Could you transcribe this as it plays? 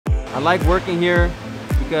like working here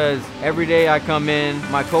because every day I come in,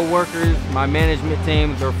 my coworkers, my management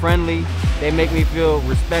team, they're friendly. They make me feel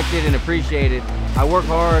respected and appreciated. I work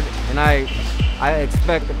hard and I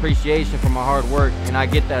expect appreciation for my hard work, and I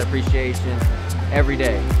get that appreciation every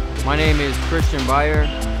day. My name is Beyer,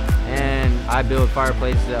 and I build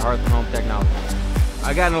fireplaces at Hearth & Home Technology.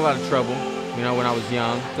 I got in a lot of trouble, when I was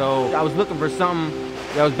young. So I was looking for something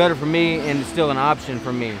that was better for me and still an option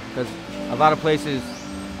for me, because a lot of places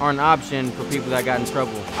aren't an option for people that got in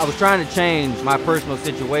trouble. I was trying to change my personal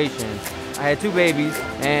situation. I had 2 babies,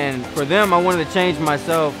 and for them, I wanted to change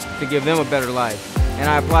myself to give them a better life. And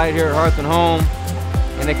I applied here at Hearth & Home,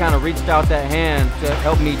 and they kind of reached out that hand to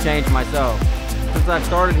help me change myself. Since I've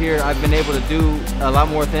started here, I've been able to do a lot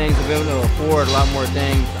more things. I've been able to afford a lot more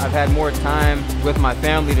things. I've had more time with my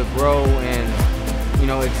family to grow and,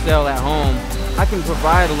 excel at home. I can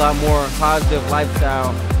provide a lot more positive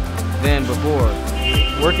lifestyle than before.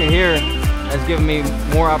 Working here has given me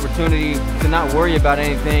more opportunity to not worry about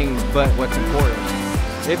anything but what's important.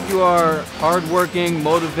 If you are hardworking,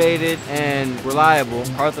 motivated, and reliable,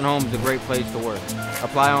 Hearth & Home is a great place to work.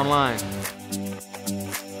 Apply online.